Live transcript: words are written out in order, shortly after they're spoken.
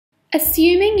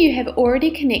Assuming you have already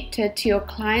connected to your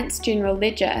client's general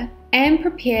ledger and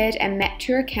prepared and mapped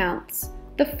your accounts,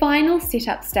 the final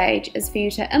setup stage is for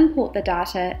you to import the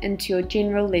data into your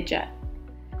general ledger.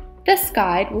 This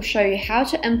guide will show you how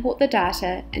to import the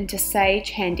data into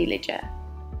Sage HandiLedger.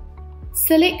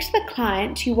 Select the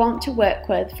client you want to work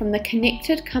with from the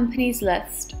connected companies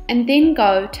list and then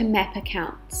go to Map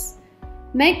Accounts.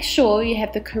 Make sure you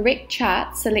have the correct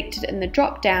chart selected in the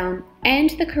drop-down and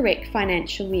the correct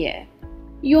financial year.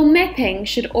 Your mapping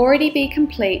should already be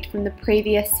complete from the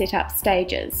previous setup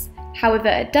stages. However,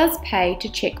 it does pay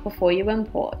to check before you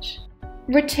import.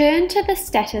 Return to the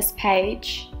status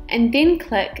page and then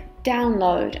click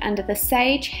Download under the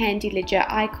Sage HandiLedger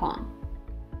icon.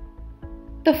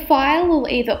 The file will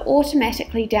either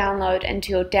automatically download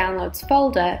into your Downloads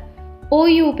folder, or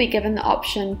you will be given the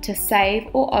option to save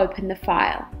or open the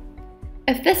file.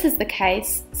 If this is the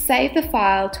case, save the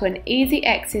file to an easy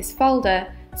access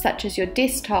folder such as your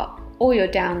desktop or your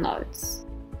downloads.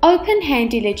 Open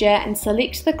HandiLedger and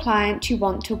select the client you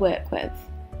want to work with.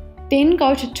 Then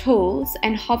go to Tools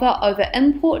and hover over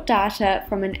Import Data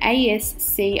from an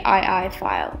ASCII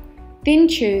file. Then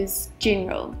choose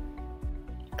General.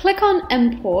 Click on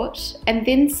Import and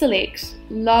then select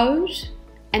Load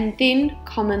and then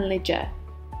Common Ledger.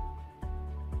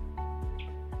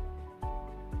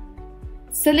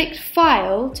 Select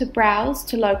File to browse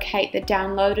to locate the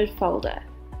downloaded folder.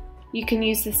 You can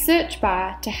use the search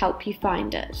bar to help you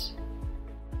find it.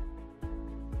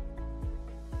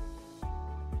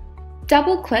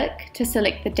 Double-click to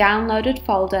select the downloaded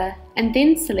folder and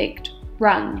then select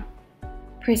Run.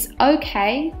 Press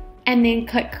OK and then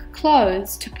click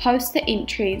Close to post the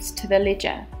entries to the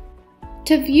ledger.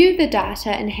 To view the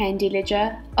data in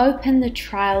HandiLedger, open the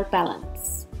trial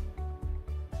balance.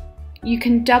 You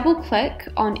can double-click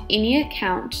on any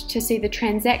account to see the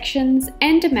transactions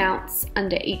and amounts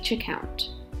under each account.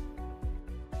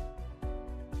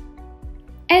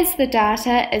 As the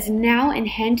data is now in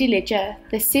HandiLedger,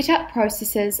 the setup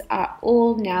processes are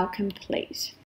all now complete.